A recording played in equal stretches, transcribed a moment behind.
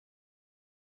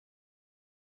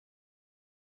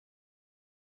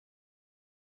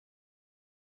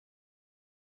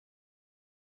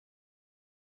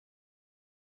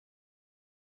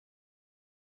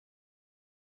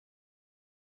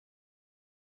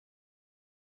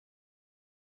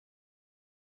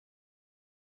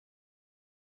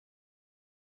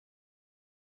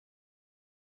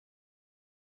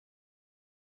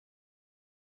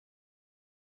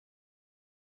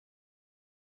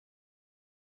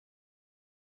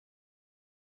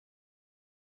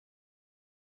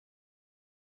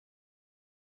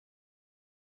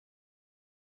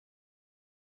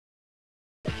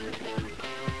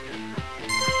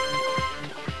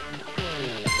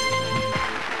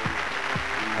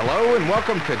Hello and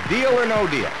welcome to Deal or No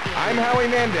Deal. I'm Howie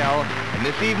Mandel, and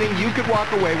this evening you could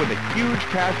walk away with a huge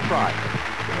cash prize.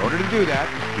 In order to do that,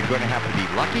 you're going to have to be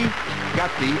lucky,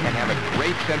 gutsy, and have a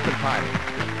great sense of timing.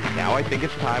 Now I think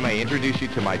it's time I introduce you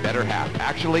to my better half.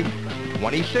 Actually,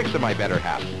 26 of my better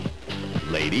half.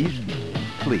 Ladies,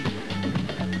 please.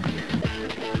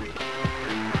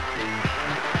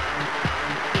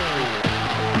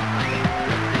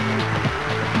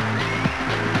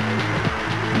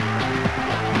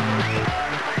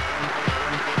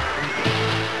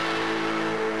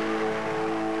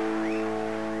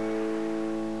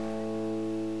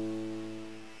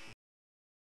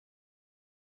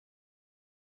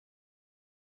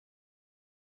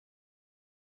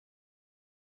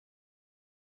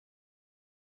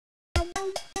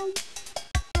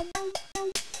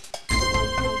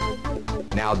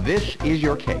 Now this is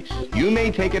your case. You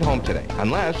may take it home today,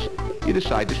 unless you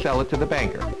decide to sell it to the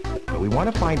banker. But we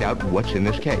want to find out what's in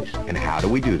this case. And how do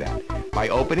we do that? By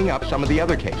opening up some of the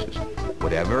other cases.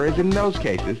 Whatever is in those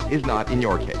cases is not in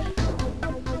your case.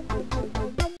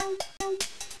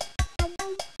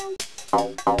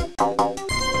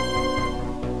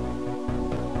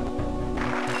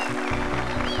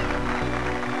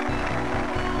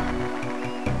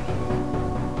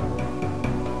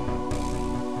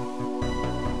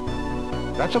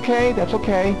 That's okay, that's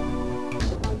okay.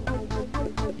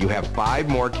 You have 5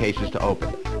 more cases to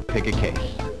open. Pick a case.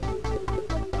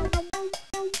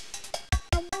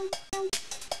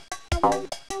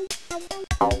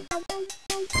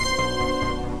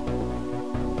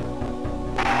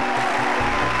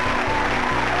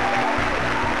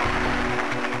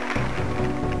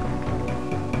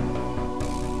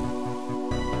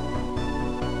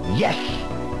 Yes!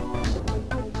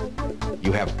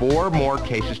 You have 4 more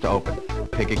cases to open.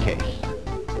 Pick a case.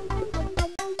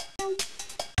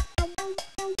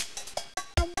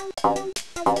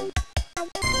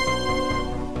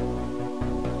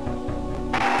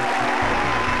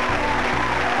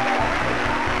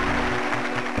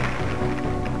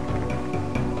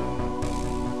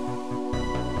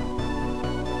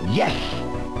 Yes!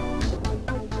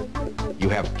 You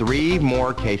have 3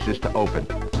 more cases to open.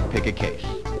 Pick a case.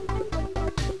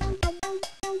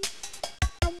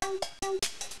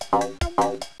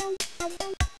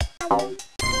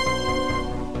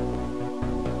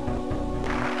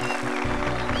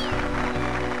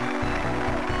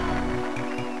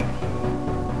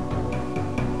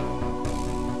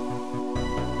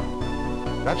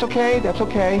 That's okay, that's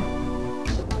okay.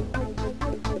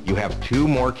 You have 2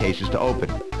 more cases to open.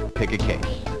 Pick a case.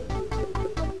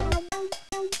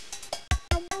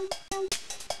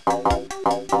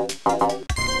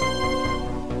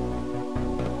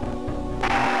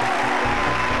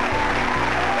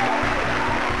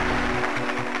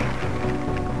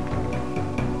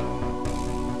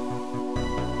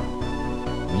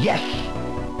 Yes!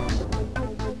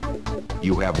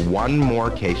 You have 1 more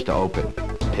case to open.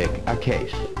 Pick a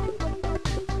case.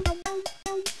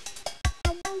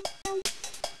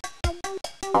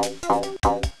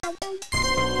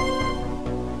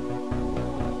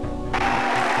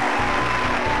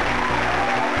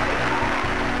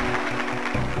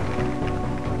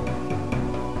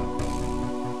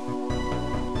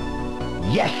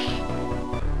 Yes!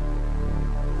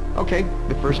 Okay,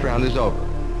 the first round is over.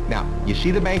 Now, you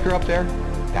see the banker up there?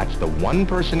 That's the one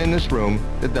person in this room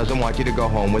that doesn't want you to go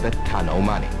home with a ton of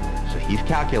money. So he's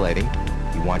calculating.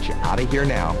 He wants you out of here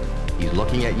now. He's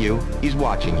looking at you. He's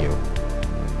watching you.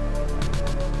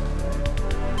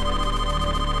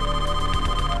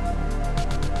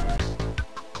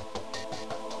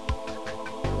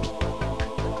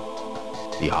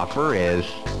 The offer is...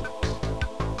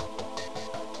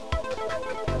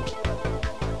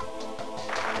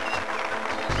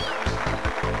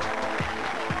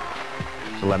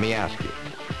 So let me ask you,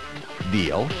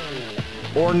 deal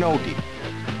or no deal?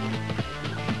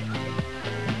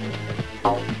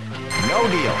 No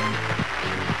deal.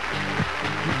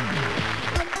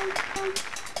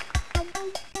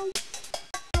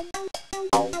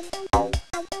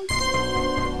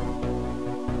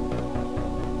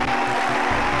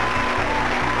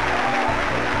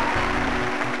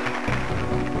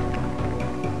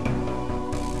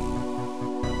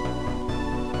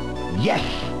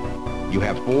 Yes! You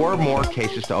have 4 more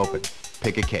cases to open.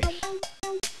 Pick a case.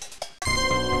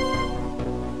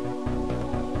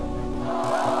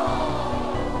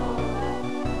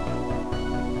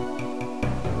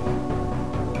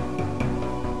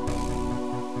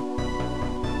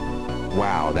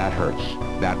 Wow, that hurts.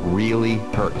 That really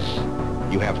hurts.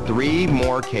 You have 3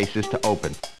 more cases to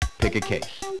open. Pick a case.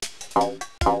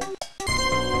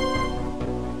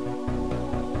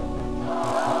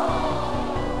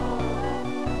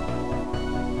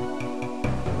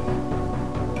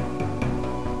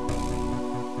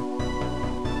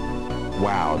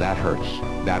 Wow, that hurts.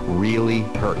 That really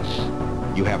hurts.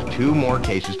 You have 2 more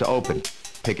cases to open.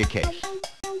 Pick a case.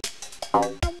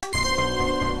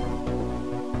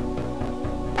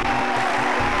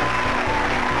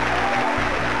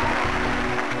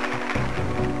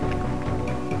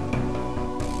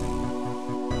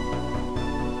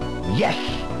 Yes!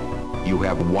 You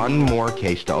have 1 more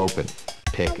case to open.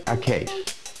 Pick a case.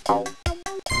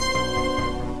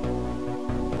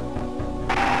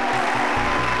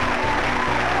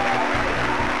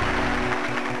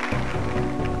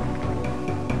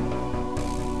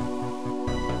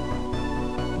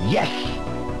 Yes!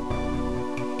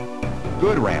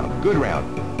 Good round, good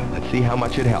round. Let's see how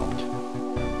much it helped.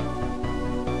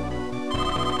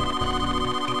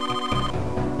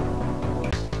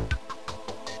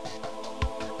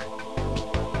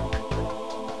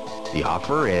 The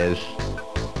offer is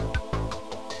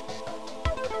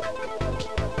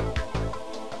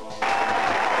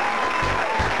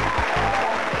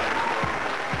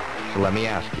so let me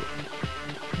ask you,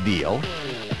 deal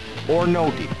or no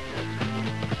deal?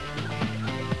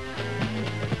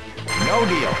 No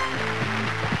deal.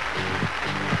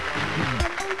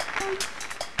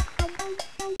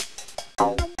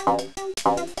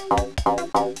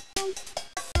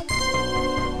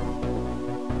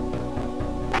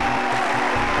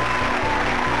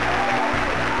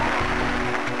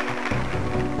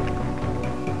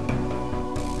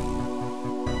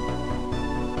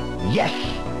 Yes!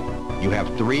 You have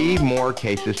 3 more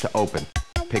cases to open.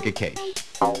 Pick a case.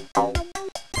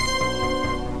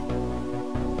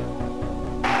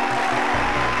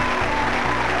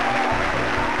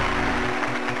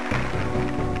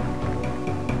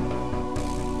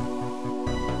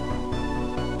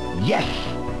 Yes!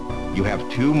 You have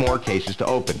 2 more cases to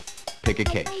open. Pick a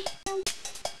case.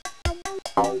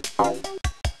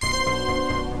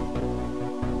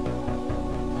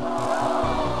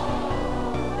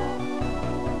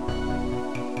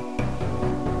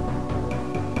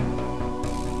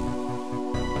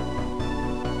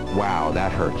 Wow,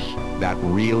 that hurts. That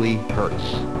really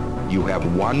hurts. You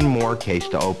have 1 more case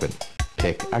to open.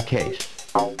 Pick a case.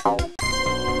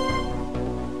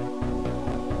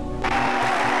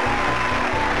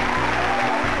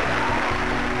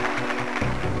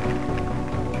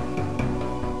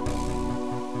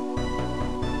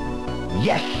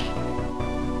 Yes!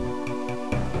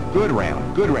 Good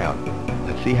round, good round.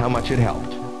 Let's see how much it helped.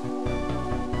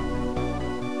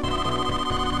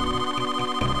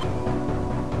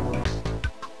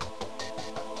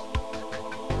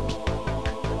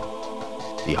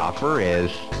 The offer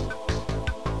is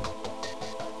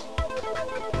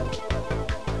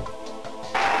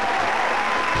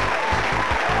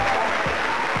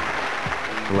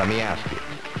so let me ask you,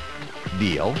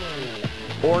 deal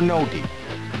or no deal?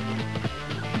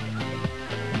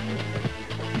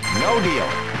 No deal.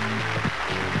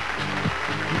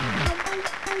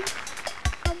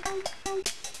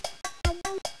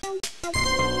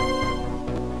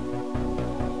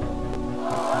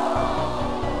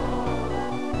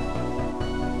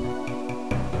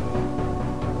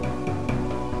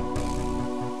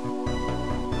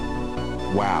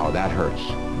 Wow, that hurts.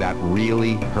 That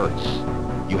really hurts.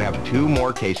 You have 2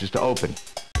 more cases to open.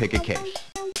 Pick a case.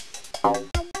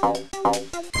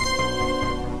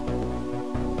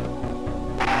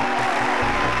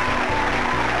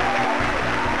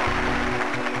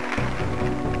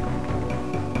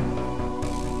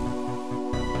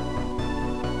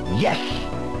 Yes!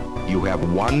 You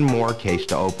have 1 more case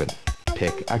to open.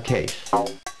 Pick a case.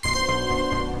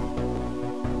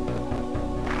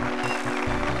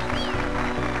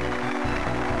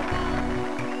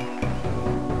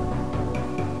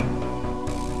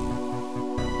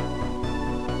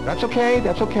 That's okay,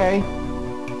 that's okay.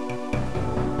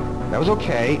 That was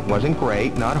okay. It wasn't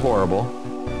great, not horrible.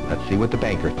 Let's see what the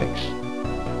banker thinks.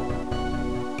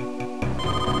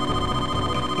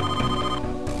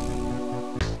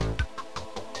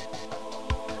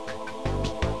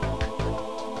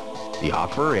 The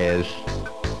offer is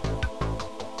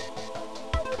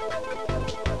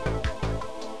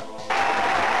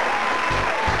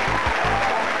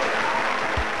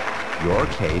your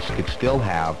case could still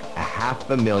have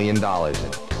 $500,000 in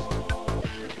it.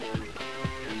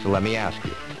 So let me ask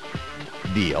you,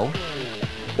 deal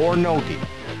or no deal?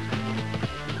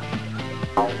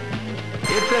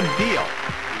 It's a deal.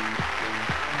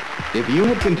 If you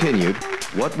had continued,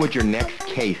 what would your next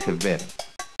case have been?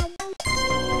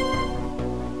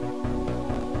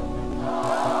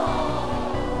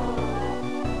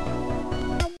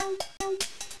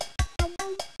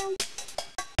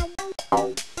 Then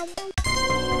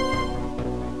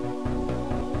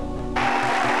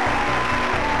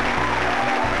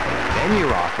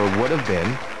your offer would have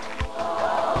been,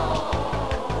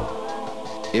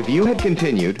 if you had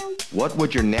continued, what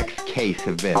would your next case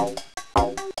have been?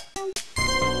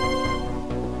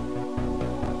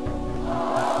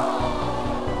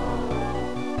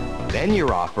 Then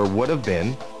your offer would have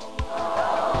been,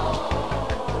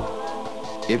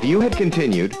 if you had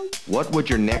continued, what would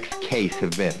your next case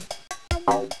have been?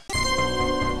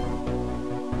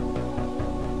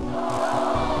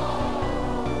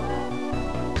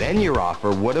 Then your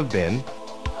offer would have been,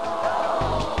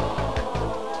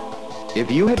 if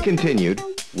you had continued,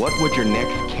 what would your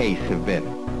next case have been?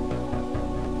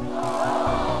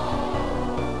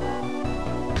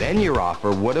 Then your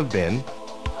offer would have been,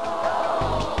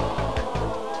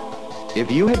 if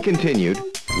you had continued,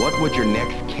 what would your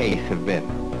next case have been?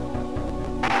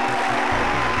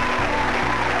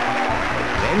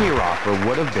 Then your offer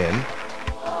would have been,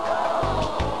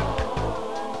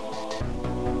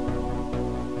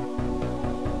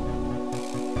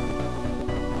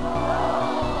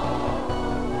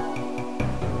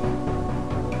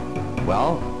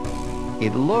 well,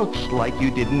 it looks like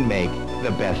you didn't make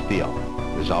the best deal.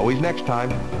 There's always next time.